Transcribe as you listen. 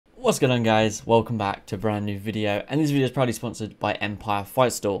What's going on, guys? Welcome back to a brand new video, and this video is proudly sponsored by Empire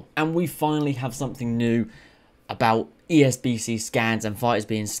Fight Store. And we finally have something new about ESBC scans and fighters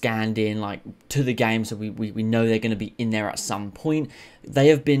being scanned in to the game, so we know they're going to be in there at some point. They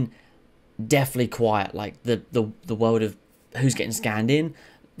have been definitely quiet, like the world of who's getting scanned in,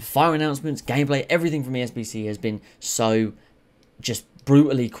 fire announcements, gameplay, everything from ESBC has been so just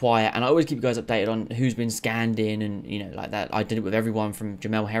brutally quiet. And I always keep you guys updated on who's been scanned in, and you know, like that. I did it with everyone from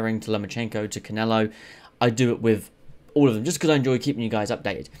Jamel Herring to Lomachenko to Canelo. I do it with all of them just because I enjoy keeping you guys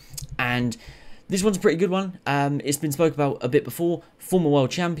updated. And this one's a pretty good one. It's been spoke about a bit before. Former world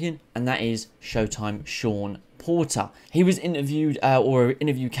champion, and that is Showtime Sean Porter. He was interviewed, or an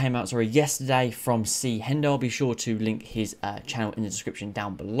interview came out, yesterday from C. Hendo. I'll be sure to link his channel in the description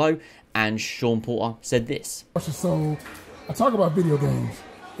down below. And Sean Porter said this. So I talk about video games,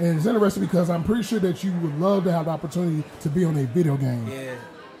 and it's interesting because I'm pretty sure that you would love to have the opportunity to be on a video game. Yeah.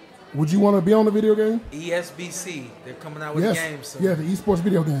 Would you want to be on a video game? ESBC, they're coming out with a game. So. Yeah, the esports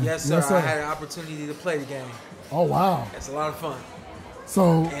video game. Yes, sir. I had an opportunity to play the game. Oh, wow. It's a lot of fun.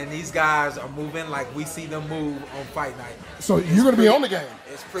 So, and these guys are moving like we see them move on fight night. So you're going to be on the game.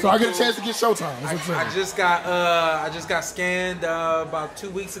 It's pretty so I get cool. a chance to get Showtime. I just got scanned about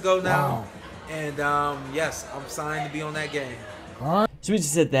 2 weeks ago now. Wow. And yes, I'm signed to be on that game. All right. So as he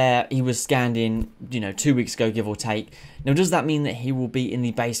said there, he was scanned in, 2 weeks ago, give or take. Now, does that mean that he will be in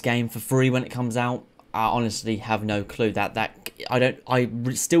the base game for free when it comes out? I honestly have no clue. I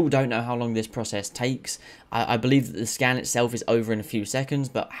still don't know how long this process takes. I believe that the scan itself is over in a few seconds,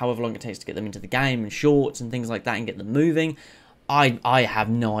 but however long it takes to get them into the game and shorts and things like that and get them moving, I have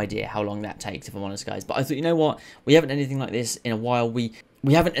no idea how long that takes, if I'm honest, guys. But I thought, you know what? We haven't had anything like this in a while. We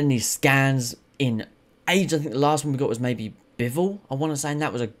haven't had any scans in ages. I think the last one we got was maybe Bivol, I want to say, and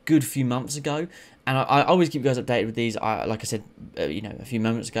that was a good few months ago. And I always keep you guys updated with these. Like I said, a few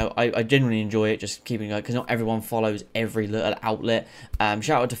moments ago, I genuinely enjoy it, just keeping going, because not everyone follows every little outlet.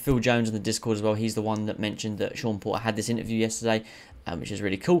 Shout out to Phil Jones in the Discord as well. He's the one that mentioned that Sean Porter had this interview yesterday, which is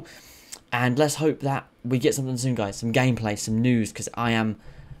really cool. And let's hope that we get something soon, guys. Some gameplay, some news, because I am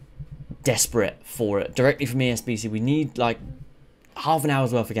desperate for it. Directly from ESBC, we need like half an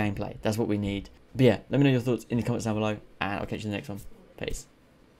hour's worth of gameplay. That's what we need. But yeah, let me know your thoughts in the comments down below, and I'll catch you in the next one. Peace.